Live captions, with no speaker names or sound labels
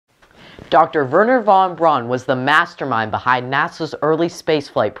Dr. Wernher von Braun was the mastermind behind NASA's early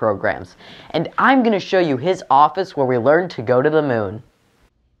spaceflight programs, and I'm going to show you his office where we learned to go to the moon.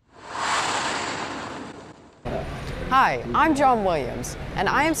 Hi, I'm John Williams, and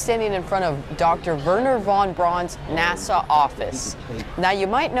I am standing in front of Dr. Wernher von Braun's NASA office. Now, you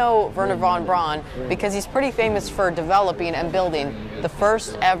might know Wernher von Braun because he's pretty famous for developing and building the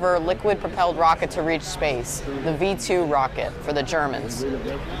first ever liquid-propelled rocket to reach space, the V2 rocket for the Germans.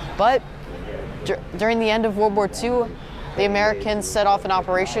 But during the end of World War II, the Americans set off an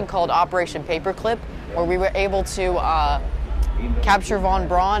operation called Operation Paperclip, where we were able to capture von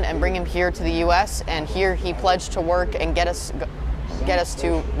Braun and bring him here to the U.S., and here he pledged to work and get us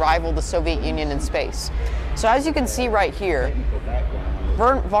to rival the Soviet Union in space. So as you can see right here,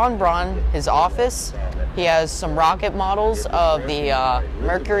 von Braun, his office, he has some rocket models of the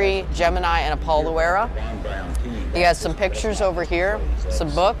Mercury, Gemini, and Apollo era. He has some pictures over here,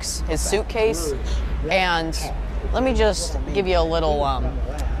 some books, his suitcase, and let me just give you a little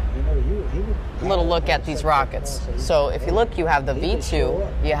look at these rockets. So if you look, you have the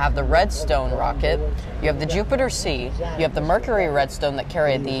V2, you have the Redstone rocket, you have the Jupiter C, you have the Mercury Redstone that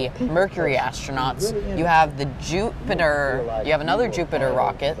carried the Mercury astronauts, you have the Jupiter, you have another Jupiter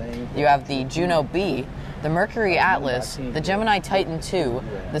rocket, you have the Juno B, the Mercury Atlas, the Gemini Titan II,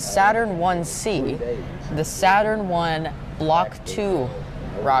 the Saturn 1C, the Saturn 1 Block 2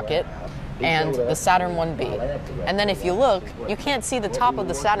 rocket, and the Saturn 1B. And then if you look, you can't see the top of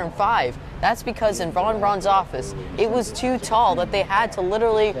the Saturn V. That's because in von Braun's office, it was too tall that they had to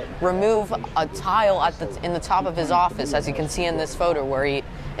literally remove a tile in the top of his office, as you can see in this photo where it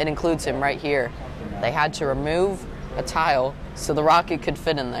includes him right here. They had to remove a tile so the rocket could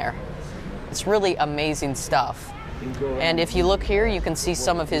fit in there. It's really amazing stuff. And if you look here, you can see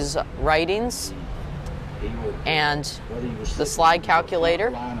some of his writings and the slide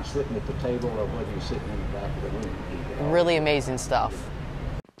calculator. Really amazing stuff.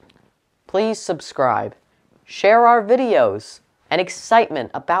 Please subscribe, share our videos, and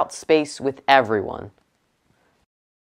excitement about space with everyone.